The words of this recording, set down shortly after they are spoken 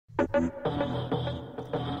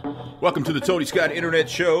Welcome to the Tony Scott Internet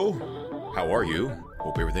Show. How are you?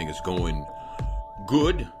 Hope everything is going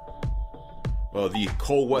good. The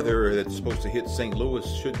cold weather that's supposed to hit St. Louis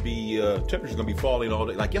should be, temperature's going to be falling all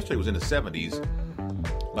day. Like yesterday was in the 70s.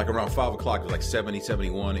 Like around 5 o'clock it was like 70,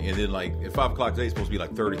 71. And then like at 5 o'clock today it's supposed to be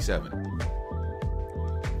like 37.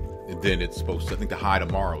 And then it's supposed to, I think the high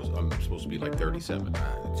tomorrow is supposed to be like 37.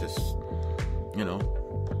 It's just, you know,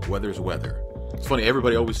 weather's weather. It's funny,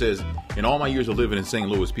 everybody always says, in all my years of living in St.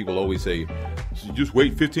 Louis, people always say, just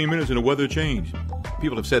wait 15 minutes and the weather change.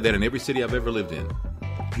 People have said that in every city I've ever lived in.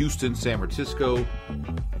 Houston, San Francisco,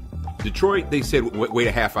 Detroit, they said wait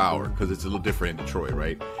a half hour because it's a little different in Detroit,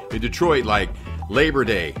 right? In Detroit, like Labor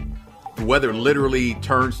Day, the weather literally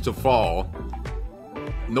turns to fall.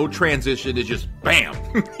 No transition, it's just bam.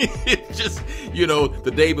 It's just, you know,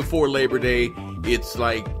 the day before Labor Day, it's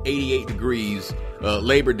like 88 degrees.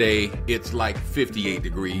 Labor Day, it's like 58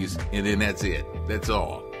 degrees, and then that's it. That's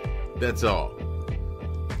all. That's all.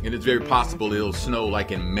 And it's very possible it'll snow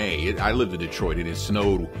like in May. I lived in Detroit, and it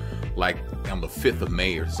snowed like on the 5th of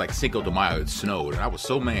May, or it's like Cinco de Mayo, it snowed. And I was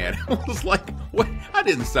so mad. I was like, what? I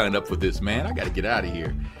didn't sign up for this, man. I got to get out of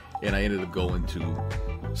here. And I ended up going to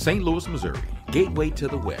St. Louis, Missouri, gateway to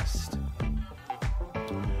the West.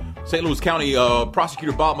 St. Louis County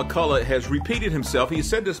Prosecutor Bob McCullough has repeated himself. He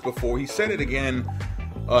said this before. He said it again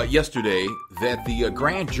yesterday, that the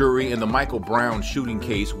grand jury in the Michael Brown shooting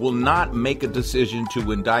case will not make a decision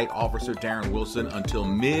to indict Officer Darren Wilson until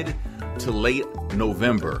mid to late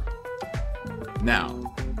November. Now,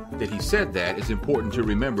 that he said that, it's important to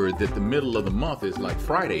remember that the middle of the month is like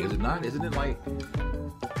Friday, is it not? Isn't it like,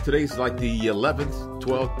 today's like the 11th,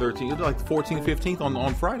 12th, 13th, like the 14th, 15th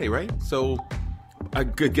on Friday, right? So I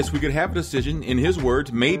guess we could have a decision, in his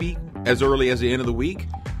words, maybe as early as the end of the week,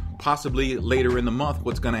 possibly later in the month.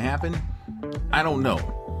 What's going to happen? I don't know.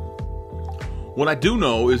 What I do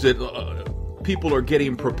know is that people are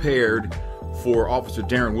getting prepared for Officer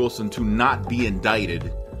Darren Wilson to not be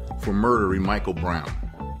indicted for murdering Michael Brown.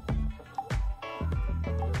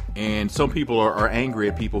 And some people are angry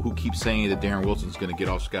at people who keep saying that Darren Wilson's going to get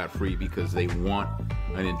off scot-free because they want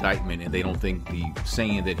an indictment and they don't think the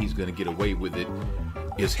saying that he's going to get away with it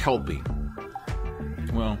is helping.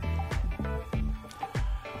 Well,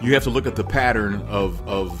 you have to look at the pattern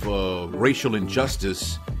of racial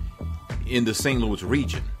injustice in the St. Louis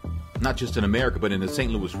region. Not just in America, but in the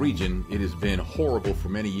St. Louis region, it has been horrible for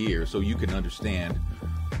many years. So you can understand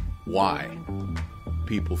why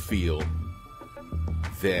people feel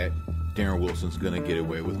that Darren Wilson's going to get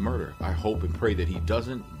away with murder. I hope and pray that he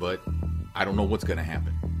doesn't, but I don't know what's going to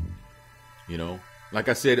happen. You know, like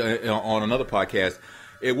I said on another podcast,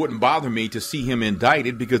 it wouldn't bother me to see him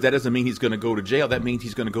indicted because that doesn't mean he's going to go to jail. That means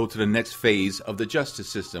he's going to go to the next phase of the justice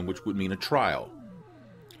system, which would mean a trial.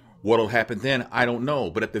 What'll happen then, I don't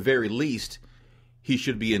know. But at the very least, he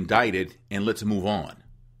should be indicted and let's move on.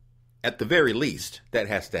 At the very least, that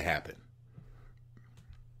has to happen.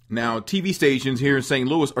 Now, TV stations here in St.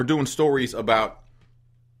 Louis are doing stories about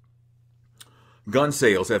gun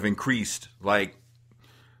sales have increased like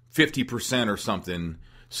 50% or something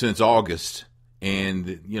since August.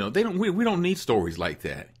 And, you know, we don't need stories like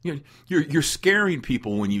that. You're scaring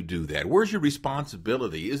people when you do that. Where's your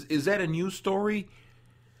responsibility? Is that a news story?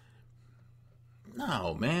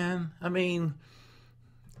 No, man. I mean,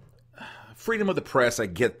 freedom of the press, I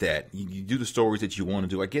get that. You do the stories that you want to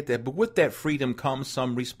do. I get that. But with that freedom comes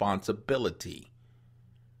some responsibility.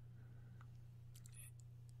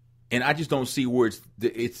 And I just don't see where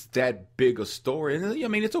it's that big a story. And I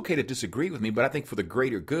mean, it's okay to disagree with me, but I think for the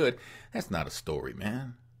greater good, that's not a story,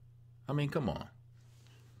 man. I mean, come on.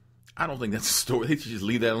 I don't think that's a story. They should just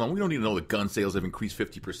leave that alone. We don't need to know that gun sales have increased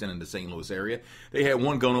 50% in the St. Louis area. They had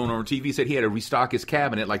one gun owner on TV said he had to restock his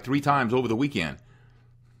cabinet like 3 times over the weekend.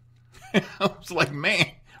 I was like, man,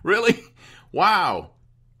 really? Wow.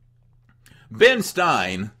 Ben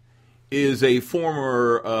Stein is a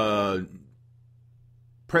former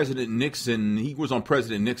President Nixon. He was on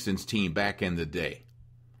President Nixon's team back in the day.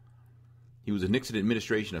 He was a Nixon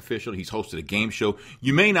administration official. He's hosted a game show.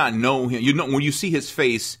 You may not know him. You know, when you see his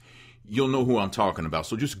face, you'll know who I'm talking about.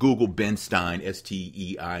 So just Google Ben Stein,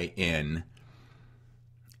 Stein.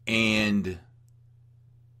 And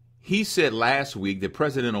he said last week that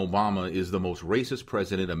President Obama is the most racist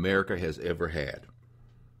president America has ever had.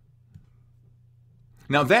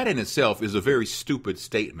 Now, that in itself is a very stupid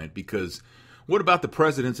statement because what about the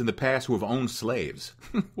presidents in the past who have owned slaves?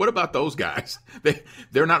 What about those guys?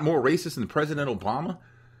 They're not more racist than President Obama?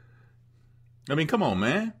 I mean, come on,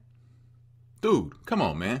 man. Dude, come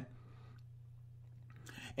on, man.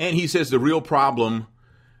 And he says the real problem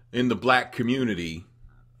in the black community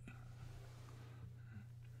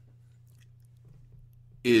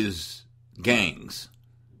is gangs,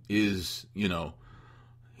 is,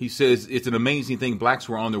 he says it's an amazing thing. Blacks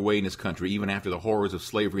were on their way in this country, even after the horrors of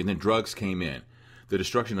slavery, and then drugs came in. The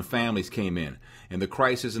destruction of families came in. And the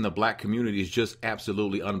crisis in the black community is just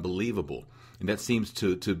absolutely unbelievable. And that seems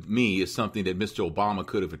to me is something that Mr. Obama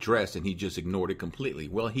could have addressed, and he just ignored it completely.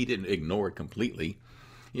 Well, he didn't ignore it completely.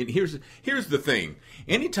 And here's the thing.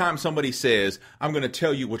 Anytime somebody says, I'm going to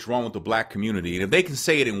tell you what's wrong with the black community, and if they can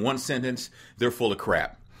say it in one sentence, they're full of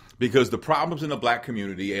crap. Because the problems in the black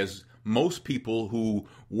community, as most people who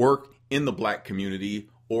work in the black community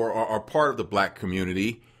or are part of the black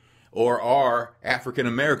community or are African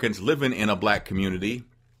Americans living in a black community,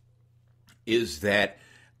 is that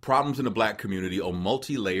problems in the black community are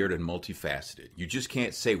multi-layered and multifaceted. You just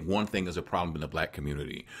can't say one thing is a problem in the black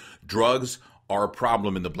community. Drugs are a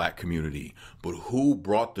problem in the black community, but who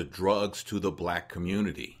brought the drugs to the black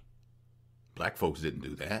community? Black folks didn't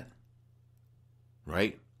do that,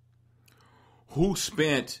 right? Who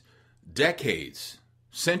spent decades,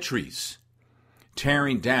 centuries,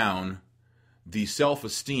 tearing down the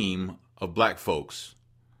self-esteem of black folks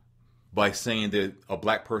by saying that a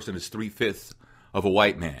black person is 3/5 of a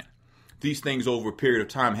white man? These things over a period of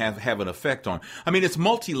time have an effect on. I mean, it's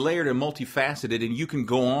multi-layered and multifaceted, and you can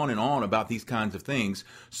go on and on about these kinds of things.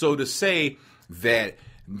 So to say that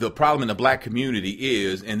the problem in the black community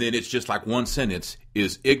is, and then it's just like one sentence,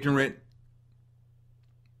 is ignorant,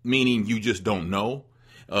 meaning you just don't know.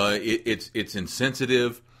 It's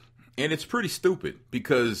insensitive, and it's pretty stupid,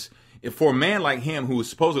 because if for a man like him, who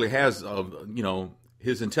supposedly has,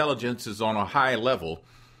 his intelligence is on a high level,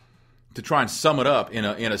 to try and sum it up in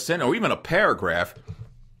a sentence or even a paragraph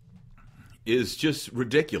is just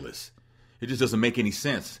ridiculous. It just doesn't make any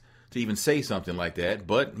sense to even say something like that.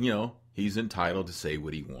 But, he's entitled to say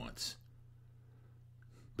what he wants.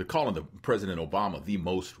 They're calling the President Obama the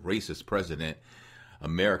most racist president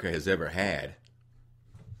America has ever had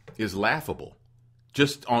is laughable.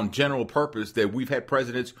 Just on general purpose that we've had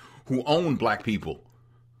presidents who own black people.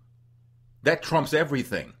 That trumps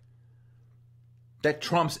everything. That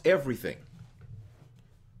trumps everything.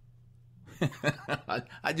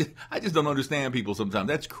 I just don't understand people sometimes.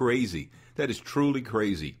 That's crazy. That is truly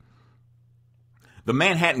crazy. The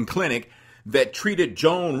Manhattan Clinic that treated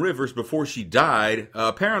Joan Rivers before she died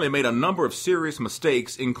apparently made a number of serious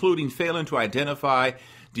mistakes, including failing to identify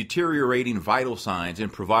deteriorating vital signs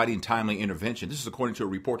and providing timely intervention. This is according to a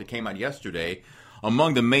report that came out yesterday.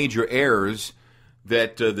 Among the major errors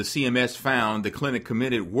that the CMS found the clinic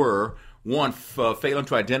committed were: one, failing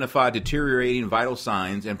to identify deteriorating vital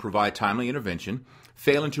signs and provide timely intervention.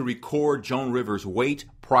 Failing to record Joan Rivers' weight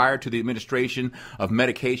prior to the administration of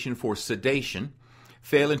medication for sedation.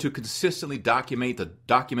 Failing to consistently document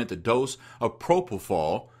the dose of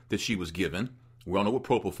propofol that she was given. We all know what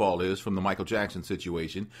propofol is from the Michael Jackson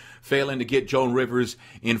situation. Failing to get Joan Rivers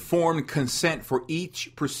informed consent for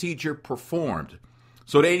each procedure performed.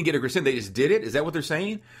 So they didn't get a consent, they just did it? Is that what they're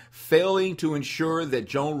saying? Failing to ensure that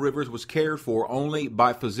Joan Rivers was cared for only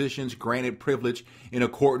by physicians granted privilege in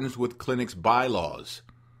accordance with clinic's bylaws.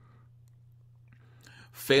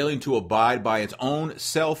 Failing to abide by its own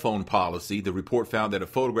cell phone policy. The report found that a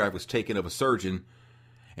photograph was taken of a surgeon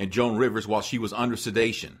and Joan Rivers while she was under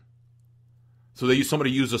sedation. So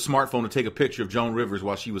somebody used a smartphone to take a picture of Joan Rivers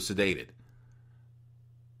while she was sedated.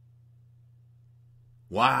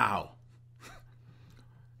 Wow.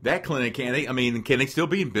 That clinic, can they still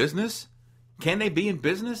be in business? Can they be in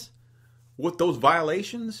business with those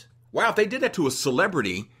violations? Wow, if they did that to a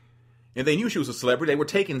celebrity, and they knew she was a celebrity, they were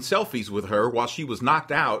taking selfies with her while she was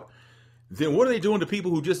knocked out, then what are they doing to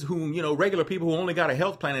people regular people who only got a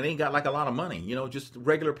health plan and ain't got like a lot of money, just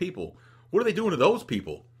regular people? What are they doing to those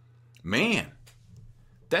people? Man,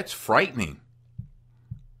 that's frightening.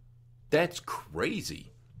 That's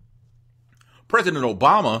crazy. President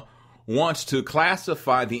Obama wants to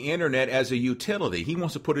classify the internet as a utility. He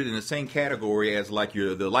wants to put it in the same category as like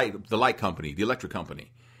the light company, the electric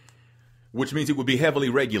company, which means it would be heavily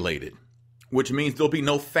regulated, which means there'll be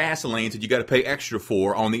no fast lanes that you got to pay extra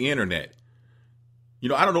for on the internet.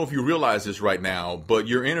 I don't know if you realize this right now, but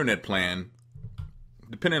your internet plan,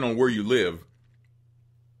 depending on where you live,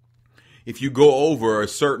 if you go over a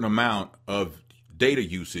certain amount of data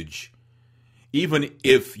usage, even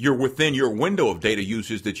if you're within your window of data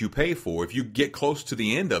usage that you pay for, if you get close to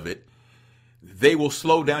the end of it, they will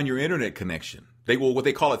slow down your internet connection. They will, what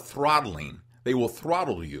they call it, throttling. They will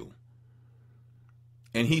throttle you.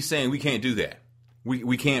 And he's saying we can't do that.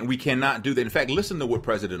 We cannot do that. In fact, listen to what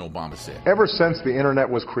President Obama said. Ever since the internet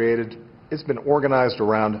was created, it's been organized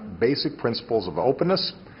around basic principles of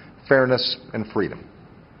openness, fairness, and freedom.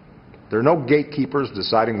 There are no gatekeepers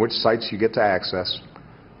deciding which sites you get to access.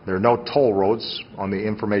 There are no toll roads on the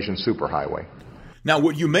information superhighway. Now,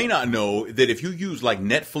 what you may not know, that if you use like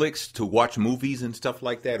Netflix to watch movies and stuff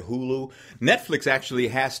like that, Hulu, Netflix actually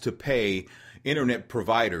has to pay internet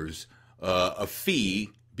providers a fee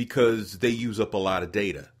because they use up a lot of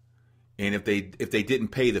data. And if they didn't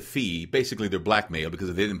pay the fee, basically they're blackmailed, because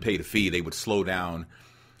if they didn't pay the fee, they would slow down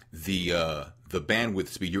the bandwidth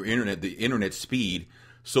speed, the internet speed,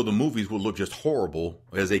 so the movies would look just horrible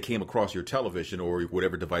as they came across your television or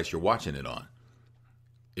whatever device you're watching it on.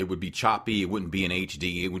 It would be choppy. It wouldn't be in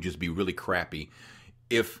HD. It would just be really crappy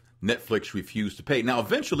if Netflix refused to pay. Now,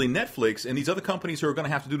 eventually, Netflix and these other companies who are going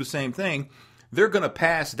to have to do the same thing, they're going to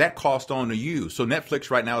pass that cost on to you. So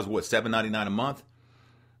Netflix right now is what, $7.99 a month?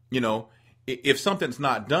 You know, if something's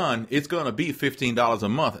not done, it's going to be $15 a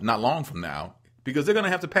month not long from now, because they're going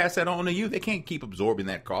to have to pass that on to you. They can't keep absorbing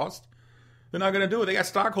that cost. They're not going to do it. They got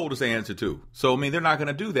stockholders to answer to. So, I mean, they're not going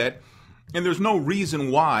to do that. And there's no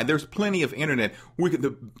reason why. There's plenty of internet.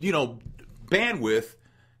 Bandwidth,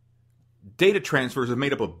 data transfers are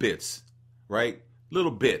made up of bits, right?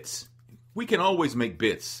 Little bits. We can always make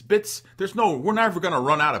bits. We're never going to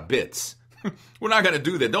run out of bits. We're not going to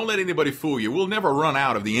do that. Don't let anybody fool you. We'll never run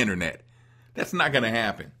out of the internet. That's not going to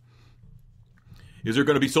happen. Is there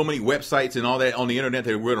going to be so many websites and all that on the internet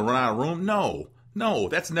that we're going to run out of room? No,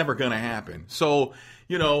 that's never going to happen. So,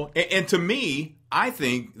 and to me, I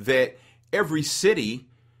think that every city,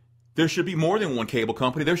 there should be more than one cable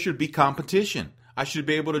company. There should be competition. I should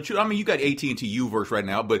be able to choose. I mean, you got AT&T Uverse right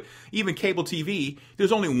now, but even cable TV,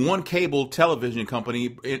 there's only one cable television company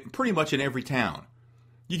pretty much in every town.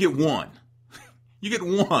 You get one. You get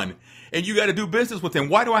one, and you got to do business with them.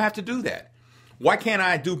 Why do I have to do that? Why can't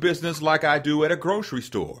I do business like I do at a grocery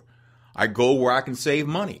store? I go where I can save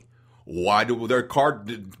money. Why do there are car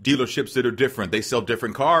dealerships that are different? They sell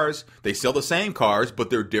different cars. They sell the same cars,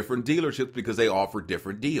 but they're different dealerships because they offer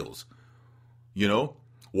different deals.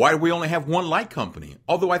 Why do we only have one light company?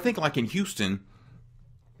 Although I think like in Houston,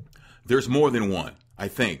 there's more than one. I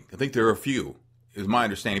think there are a few, is my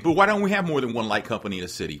understanding. But why don't we have more than one light company in a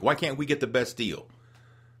city? Why can't we get the best deal?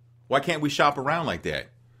 Why can't we shop around like that?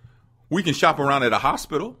 We can shop around at a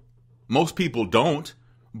hospital. Most people don't,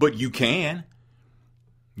 but you can.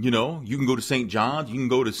 You can go to St. John's, you can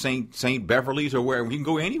go to St. Beverly's or wherever. You can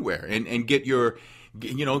go anywhere and get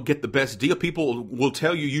get the best deal. People will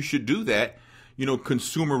tell you should do that.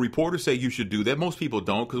 Consumer reporters say you should do that. Most people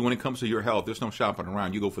don't, because when it comes to your health, there's no shopping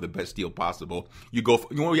around. You go for the best deal possible. You go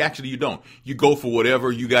for, actually you don't. You go for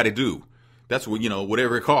whatever you got to do. That's what,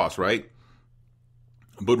 whatever it costs, right?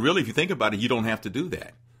 But really, if you think about it, you don't have to do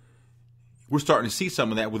that. We're starting to see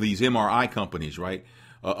some of that with these MRI companies, right?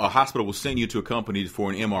 A hospital will send you to a company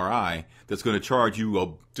for an MRI that's going to charge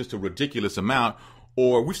you just a ridiculous amount.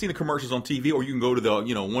 Or we've seen the commercials on TV, or you can go to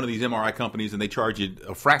one of these MRI companies and they charge you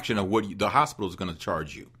a fraction of what the hospital is going to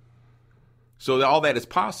charge you. So all that is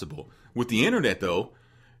possible. With the internet, though,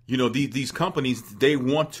 these companies, they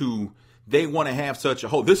want to have such a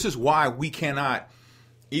hold. This is why we cannot,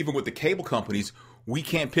 even with the cable companies, we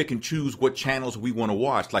can't pick and choose what channels we want to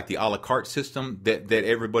watch, like the a la carte system that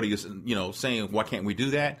everybody is, saying, why can't we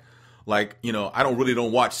do that? Like, I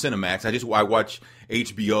don't watch Cinemax. I watch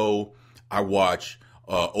HBO. I watch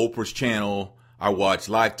Oprah's channel. I watch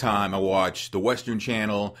Lifetime. I watch the Western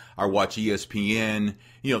Channel. I watch ESPN.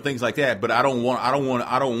 Things like that. But I don't want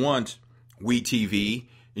WeTV.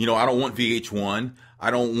 I don't want VH1.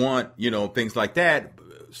 I don't want things like that.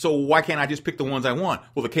 So why can't I just pick the ones I want?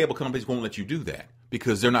 Well, the cable companies won't let you do that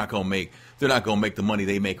because they're not going to make the money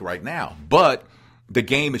they make right now. But the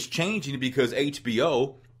game is changing because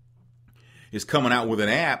HBO is coming out with an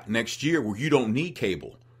app next year where you don't need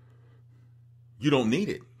cable. You don't need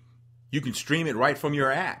it. You can stream it right from your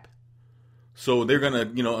app. So they're gonna,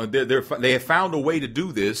 they have found a way to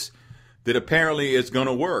do this that apparently is going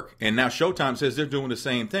to work. And now Showtime says they're doing the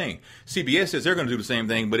same thing. CBS says they're going to do the same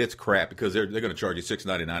thing, but it's crap because they're going to charge you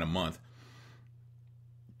 $6.99 a month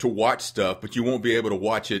to watch stuff, but you won't be able to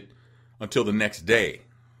watch it until the next day.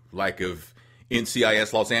 Like if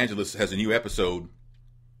NCIS Los Angeles has a new episode,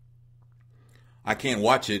 I can't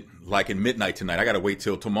watch it like at midnight tonight. I got to wait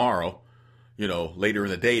till tomorrow, later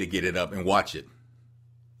in the day to get it up and watch it.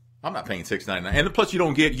 I'm not paying $6.99, and plus you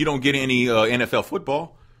don't get any NFL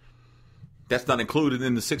football. That's not included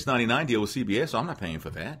in the $6.99 deal with CBS, so I'm not paying for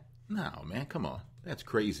that. No, man, come on. That's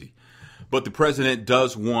crazy. But the president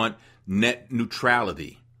does want net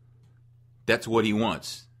neutrality. That's what he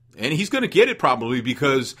wants. And he's going to get it probably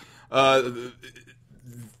because the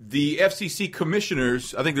FCC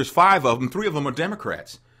commissioners, I think there's 5 of them, 3 of them are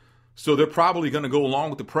Democrats. So they're probably going to go along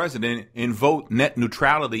with the president and vote net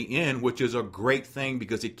neutrality in, which is a great thing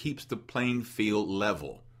because it keeps the playing field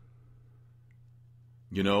level.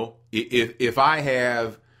 You know, if I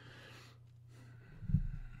have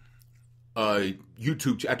a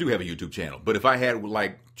YouTube, I do have a YouTube channel, but if I had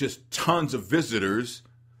like just tons of visitors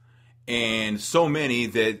and so many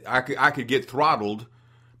that I could get throttled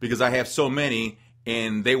because I have so many,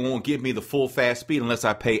 and they won't give me the full fast speed unless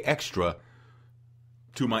I pay extra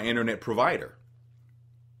to my internet provider.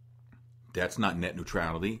 That's not net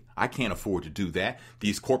neutrality. I can't afford to do that.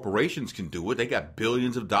 These corporations can do it. They got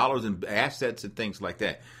billions of dollars in assets and things like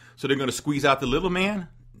that. So they're going to squeeze out the little man?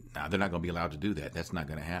 No, they're not going to be allowed to do that. That's not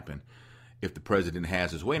going to happen. If the president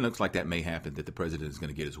has his way, and it looks like that may happen, that the president is going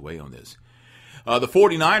to get his way on this. The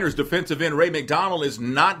 49ers defensive end Ray McDonald is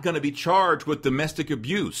not going to be charged with domestic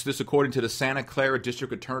abuse. This according to the Santa Clara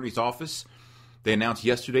District Attorney's Office. They announced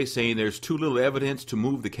yesterday saying there's too little evidence to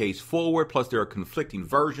move the case forward, plus there are conflicting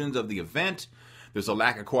versions of the event. There's a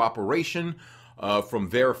lack of cooperation from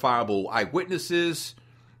verifiable eyewitnesses.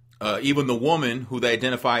 Even the woman who they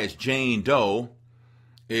identify as Jane Doe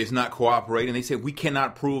is not cooperating. They said, we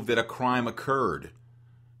cannot prove that a crime occurred.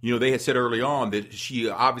 You know, they had said early on that she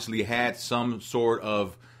obviously had some sort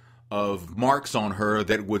of marks on her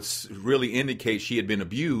that would really indicate she had been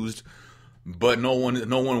abused, but no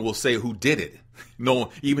one will say who did it. No,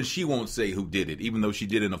 even she won't say who did it, even though she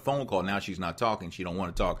did in a phone call. Now she's not talking. She don't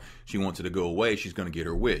want to talk. She wants it to go away. She's going to get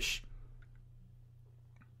her wish.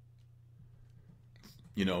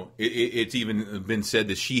 You know, it's even been said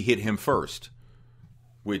that she hit him first,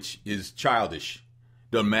 which is childish.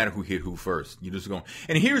 Doesn't matter who hit who first. You just go.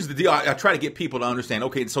 And here's the deal. I try to get people to understand.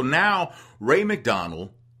 Okay, so now Ray McDonald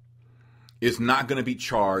is not going to be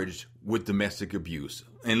charged with domestic abuse.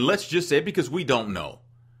 And let's just say, because we don't know,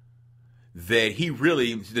 that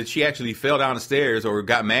she actually fell down the stairs or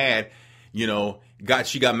got mad, you know,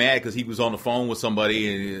 she got mad because he was on the phone with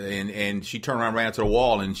somebody and she turned around, ran into the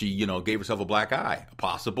wall, and she, you know, gave herself a black eye.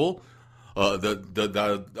 Possible.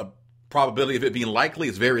 The probability of it being likely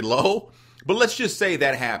is very low. But let's just say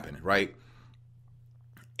that happened, right?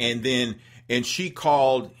 And she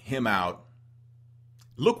called him out.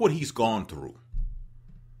 Look what he's gone through.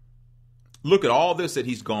 Look at all this that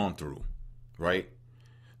he's gone through, right?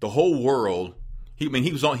 The whole world. He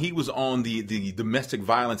was on the domestic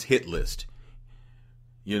violence hit list.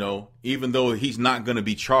 You know, even though he's not going to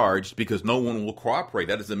be charged because no one will cooperate.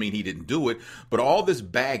 That doesn't mean he didn't do it. But all this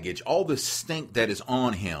baggage, all this stink that is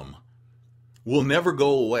on him will never go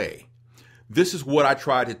away. This is what I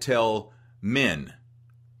try to tell men.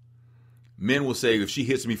 Men will say, if she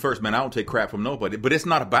hits me first, man, I don't take crap from nobody. But it's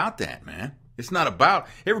not about that, man. It's not about,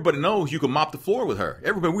 everybody knows you can mop the floor with her.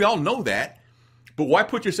 We all know that. But why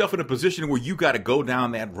put yourself in a position where you got to go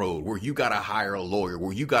down that road, where you got to hire a lawyer,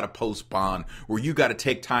 where you got to post bond, where you got to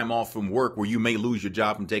take time off from work, where you may lose your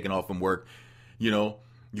job from taking off from work. You know,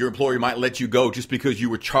 your employer might let you go just because you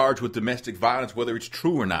were charged with domestic violence, whether it's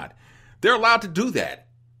true or not. They're allowed to do that.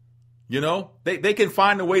 You know, they can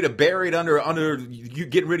find a way to bury it under you,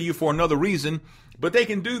 getting rid of you for another reason, but they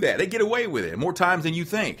can do that. They get away with it more times than you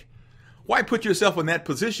think. Why put yourself in that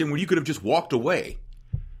position when you could have just walked away?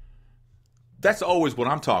 That's always what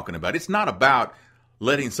I'm talking about. It's not about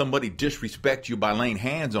letting somebody disrespect you by laying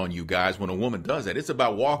hands on you guys when a woman does that. It's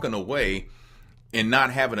about walking away and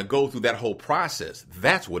not having to go through that whole process.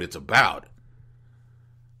 That's what it's about.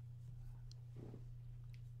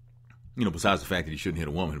 You know, besides the fact that you shouldn't hit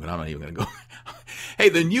a woman, but I'm not even going to go. Hey,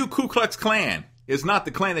 the new Ku Klux Klan is not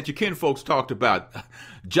the Klan that your kinfolks talked about.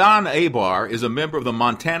 John Abar is a member of the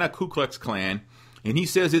Montana Ku Klux Klan, and he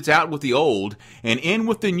says it's out with the old and in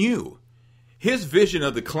with the new. His vision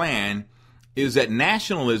of the Klan is that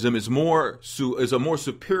nationalism is a more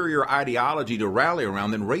superior ideology to rally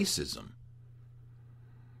around than racism.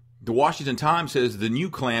 The Washington Times says the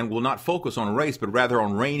new Klan will not focus on race, but rather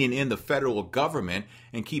on reining in the federal government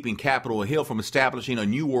and keeping Capitol Hill from establishing a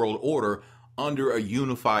new world order under a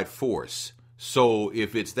unified force. So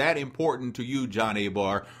if it's that important to you, John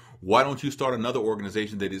Abar, why don't you start another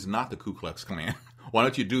organization that is not the Ku Klux Klan? Why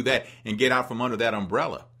don't you do that and get out from under that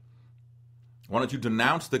umbrella? Why don't you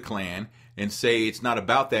denounce the Klan and say it's not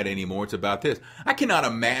about that anymore, it's about this? I cannot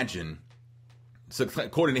imagine. So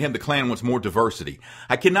according to him, the Klan wants more diversity.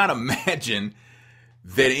 I cannot imagine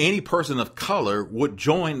that any person of color would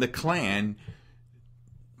join the Klan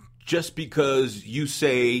just because you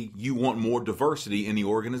say you want more diversity in the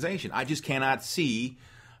organization. I just cannot see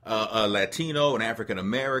a Latino, an African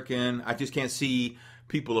American. I just can't see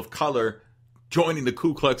people of color joining the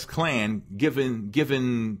Ku Klux Klan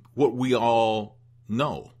given what we all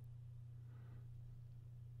know.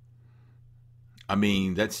 I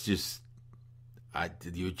mean, that's just...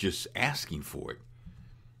 you're just asking for it.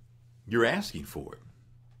 You're asking for it.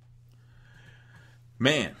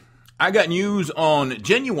 Man, I got news on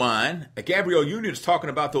Genuine. Gabrielle Union is talking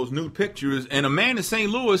about those nude pictures, and a man in St.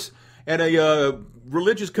 Louis at a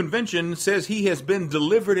religious convention says he has been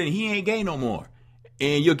delivered and he ain't gay no more.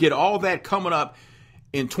 And you'll get all that coming up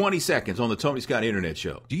in 20 seconds on the Tony Scott Internet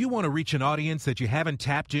Show. Do you want to reach an audience that you haven't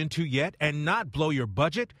tapped into yet and not blow your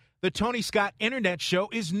budget? The Tony Scott Internet Show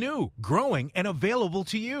is new, growing, and available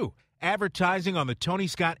to you. Advertising on the Tony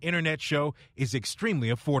Scott Internet Show is extremely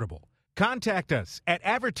affordable. Contact us at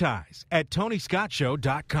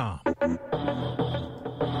advertise@TonyScottShow.com.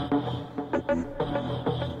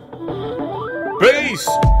 Peace!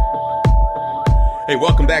 Hey,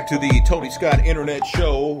 welcome back to the Tony Scott Internet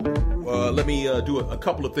Show. Let me do a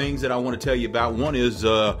couple of things that I want to tell you about. One is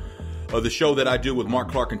the show that I do with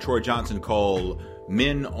Mark Clark and Troy Johnson called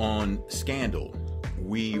Men on Scandal.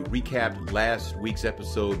 We recapped last week's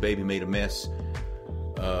episode, Baby Made a Mess,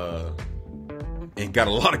 and got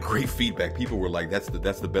a lot of great feedback. People were like, that's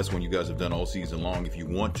the best one you guys have done all season long. If you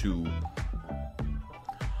want to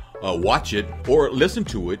watch it or listen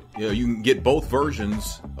to it, you can get both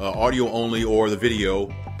versions, audio only or the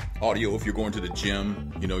video. Audio if you're going to the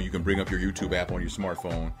gym, you can bring up your YouTube app on your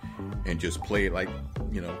smartphone and just play it like,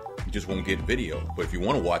 you just won't get video. But if you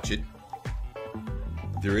want to watch it,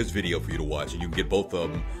 there is video for you to watch, and you can get both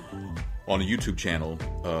of them on the YouTube channel.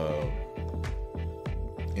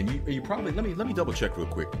 And you probably let me double check real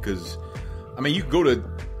quick, because you can go to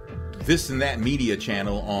This and That Media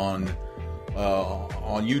channel on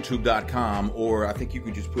YouTube.com, or I think you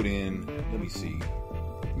can just put in. Let me see.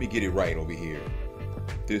 Let me get it right over here.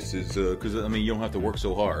 This is because you don't have to work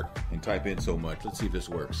so hard and type in so much. Let's see if this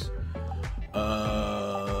works.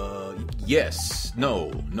 Yes. No,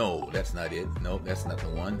 that's not it. No, that's not the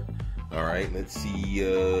one. All right, let's see.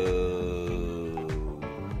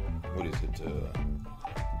 What is it?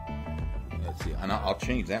 Let's see. And I'll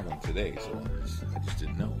change that one today. So I just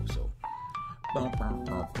didn't know. So I'll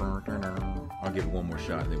give it one more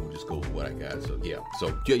shot, and then we'll just go with what I got. So yeah.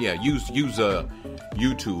 Use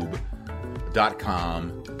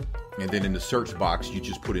YouTube.com, and then in the search box you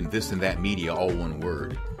just put in This and That Media, all one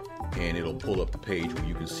word, and it'll pull up the page where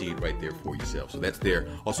you can see it right there for yourself. So that's there.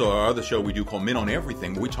 Also, our other show we do called Men on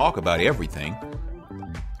Everything, where we talk about everything.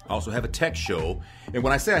 I also have a tech show, and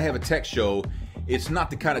when I say I have a tech show, it's not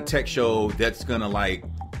the kind of tech show that's gonna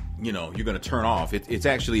you're gonna turn off. It's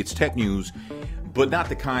actually tech news, but not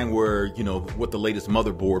the kind where what the latest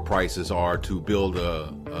motherboard prices are to build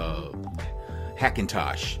a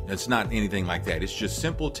Hackintosh. It's not anything like that. It's just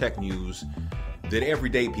simple tech news that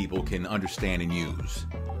everyday people can understand and use.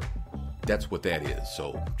 That's what that is.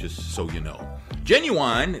 So just so you know.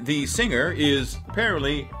 Genuine, the singer, is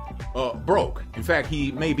apparently broke. In fact,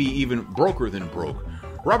 he may be even broker than broke.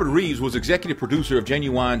 Robert Reeves was executive producer of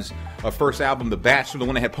Genuine's first album, The Bachelor, the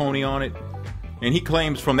one that had Pony on it. And he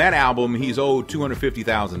claims from that album he's owed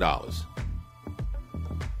 $250,000.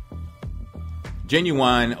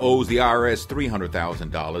 Genuine owes the IRS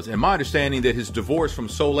 $300,000. And my understanding that his divorce from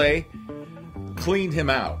Soleil cleaned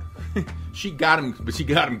him out. She got him, but she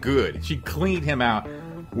got him good. She cleaned him out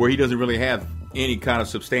where he doesn't really have any kind of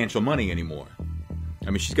substantial money anymore.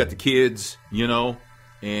 She's got the kids,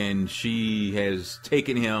 and she has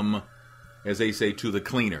taken him, as they say, to the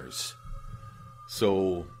cleaners.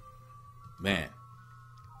 So, man.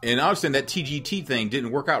 And I understand that TGT thing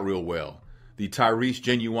didn't work out real well. The Tyrese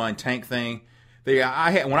Genuine Tank thing. When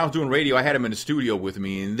I was doing radio, I had him in the studio with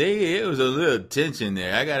me, and it was a little tension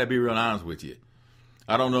there. I got to be real honest with you.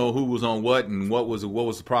 I don't know who was on what and what was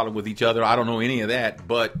the problem with each other. I don't know any of that,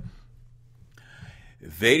 but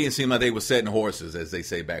they didn't seem like they were setting horses, as they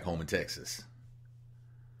say back home in Texas.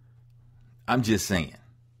 I'm just saying.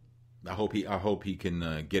 I hope he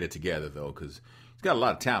can get it together, though, because he's got a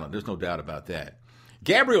lot of talent. There's no doubt about that.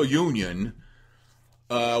 Gabrielle Union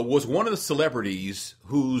was one of the celebrities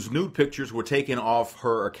whose nude pictures were taken off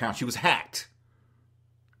her account. She was hacked.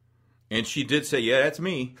 And she did say, yeah, that's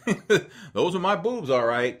me. Those are my boobs, all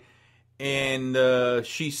right. And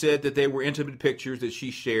she said that they were intimate pictures that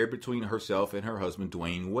she shared between herself and her husband,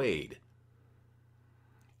 Dwayne Wade.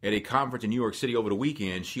 At a conference in New York City over the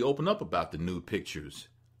weekend, she opened up about the nude pictures.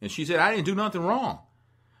 And she said, I didn't do nothing wrong.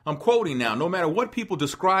 I'm quoting now, no matter what people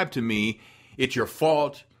describe to me, it's your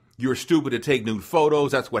fault. You're stupid to take nude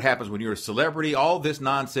photos. That's what happens when you're a celebrity. All this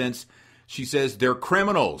nonsense. She says they're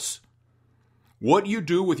criminals. What you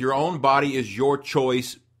do with your own body is your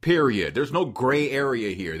choice, period. There's no gray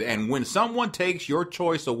area here. And when someone takes your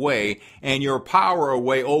choice away and your power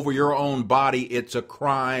away over your own body, it's a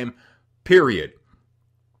crime, period.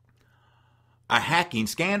 A hacking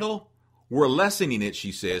scandal? We're lessening it,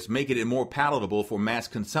 she says, making it more palatable for mass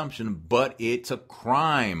consumption, but it's a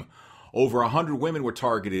crime. over 100 women were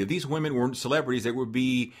targeted. If these women weren't celebrities, there would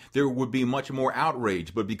be much more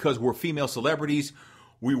outrage. But because we're female celebrities,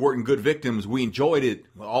 we weren't good victims. We enjoyed it.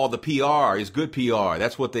 All the PR is good PR.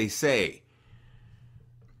 That's what they say.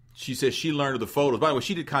 She says she learned of the photos. By the way,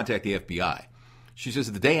 she did contact the FBI. She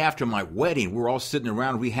says, the day after my wedding, we're all sitting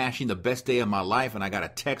around rehashing the best day of my life, and I got a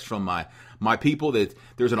text from my people that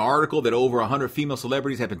there's an article that over 100 female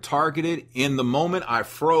celebrities have been targeted. In the moment, I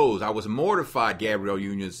froze. I was mortified, Gabrielle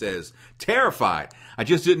Union says. Terrified. I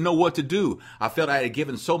just didn't know what to do. I felt I had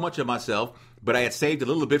given so much of myself, but I had saved a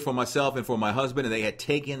little bit for myself and for my husband, and they had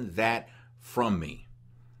taken that from me.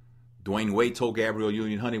 Dwayne Wade told Gabrielle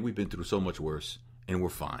Union, honey, we've been through so much worse, and we're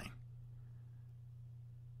fine.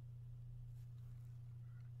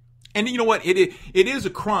 And you know what? It is a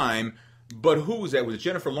crime, but who was that? Was it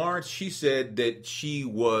Jennifer Lawrence? She said that she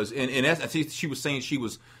was, in essence, she was saying she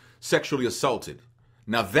was sexually assaulted.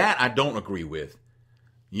 Now that I don't agree with.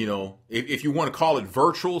 You know, if you want to call it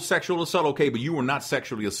virtual sexual assault, okay, but you were not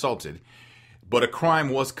sexually assaulted. But a crime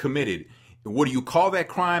was committed. What do you call that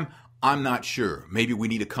crime? I'm not sure. Maybe we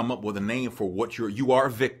need to come up with a name for what you are a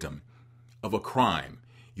victim of a crime.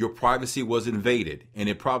 Your privacy was invaded, and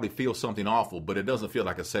it probably feels something awful, but it doesn't feel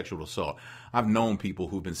like a sexual assault. I've known people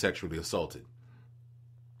who've been sexually assaulted.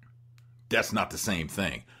 That's not the same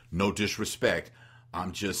thing. No disrespect.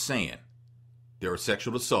 I'm just saying there are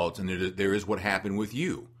sexual assaults, and there is what happened with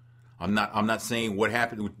you. I'm not saying what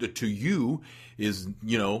happened to you is,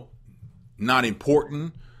 you know, not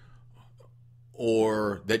important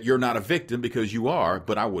or that you're not a victim, because you are,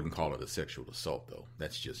 but I wouldn't call it a sexual assault, though.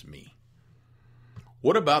 That's just me.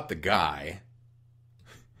 What about the guy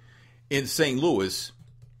in St. Louis?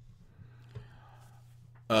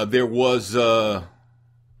 There was a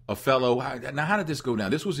fellow. Now, how did this go down?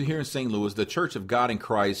 This was here in St. Louis. The Church of God in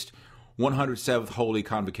Christ 107th Holy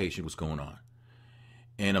Convocation was going on.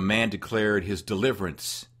 And a man declared his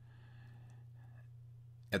deliverance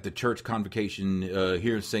at the church convocation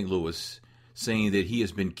here in St. Louis, saying that he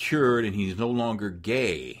has been cured and he's no longer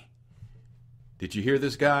gay. Did you hear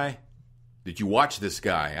this guy? Did you watch this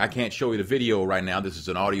guy? I can't show you the video right now. This is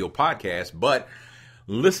an audio podcast, but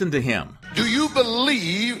listen to him. Do you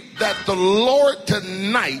believe that the Lord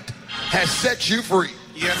tonight has set you free?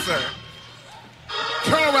 Yes, sir.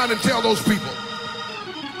 Turn around and tell those people.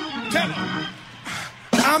 Tell them.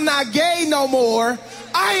 I'm not gay no more.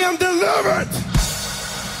 I am delivered.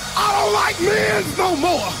 I don't like men no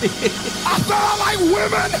more. I said I like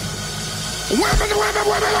women. Women.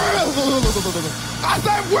 I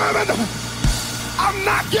said women. I'm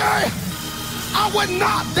not gay. I would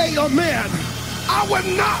not date a man. I would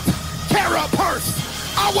not carry a purse.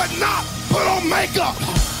 I would not put on makeup.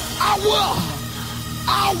 I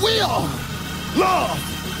will love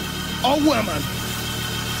a woman.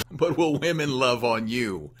 But will women love on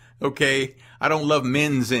you? Okay? I don't love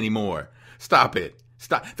men's anymore. Stop it.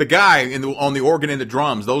 Stop. The guy on the organ and the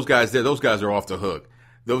drums, those guys are off the hook.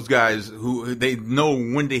 Those guys who they know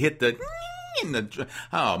when to hit the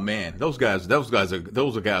oh man, those guys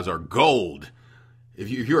are gold. If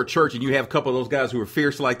you're a church and you have a couple of those guys who are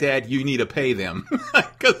fierce like that, you need to pay them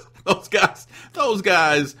because those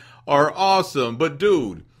guys are awesome. But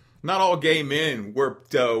dude, not all gay men wear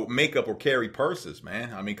makeup or carry purses,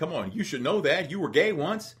 man. I mean, come on, you should know that. You were gay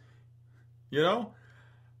once, you know.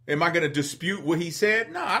 Am I going to dispute what he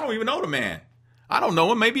said? No, I don't even know the man. I don't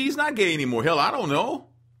know him. Maybe he's not gay anymore. Hell, I don't know.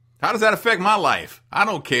 How does that affect my life? I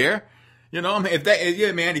don't care. You know,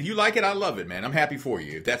 yeah, man, if you like it, I love it, man. I'm happy for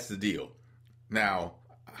you if that's the deal. Now,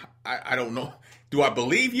 I don't know. Do I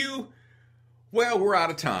believe you? Well, we're out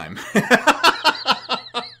of time.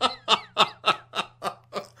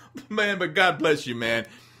 Man, but God bless you, man.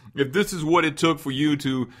 If this is what it took for you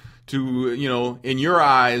to you know, in your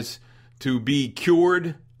eyes, to be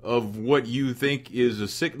cured of what you think is a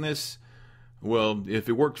sickness, well, if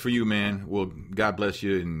it worked for you, man, well, God bless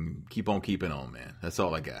you and keep on keeping on, man. That's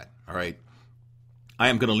all I got. All right. I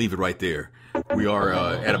am going to leave it right there. We are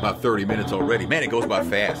at about 30 minutes already. Man, it goes by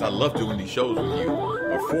fast. I love doing these shows with you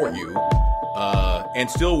or for you. And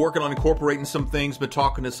still working on incorporating some things, but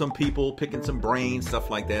talking to some people, picking some brains, stuff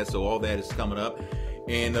like that. So all that is coming up.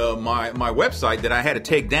 And my website that I had to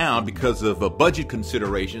take down because of budget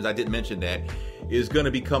considerations, I didn't mention that, is going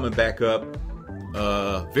to be coming back up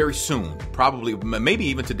very soon. Probably, maybe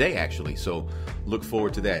even today, actually. So look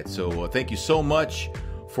forward to that. So thank you so much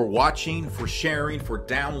for watching, for sharing, for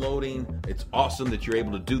downloading. It's awesome that you're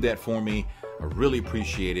able to do that for me. I really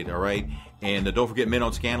appreciate it, all right? And don't forget Men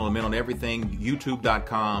on Scandal and Men on Everything,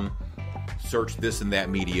 youtube.com. Search This and That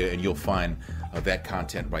Media, and you'll find that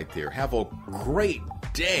content right there. Have a great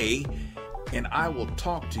day, and I will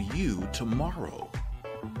talk to you tomorrow.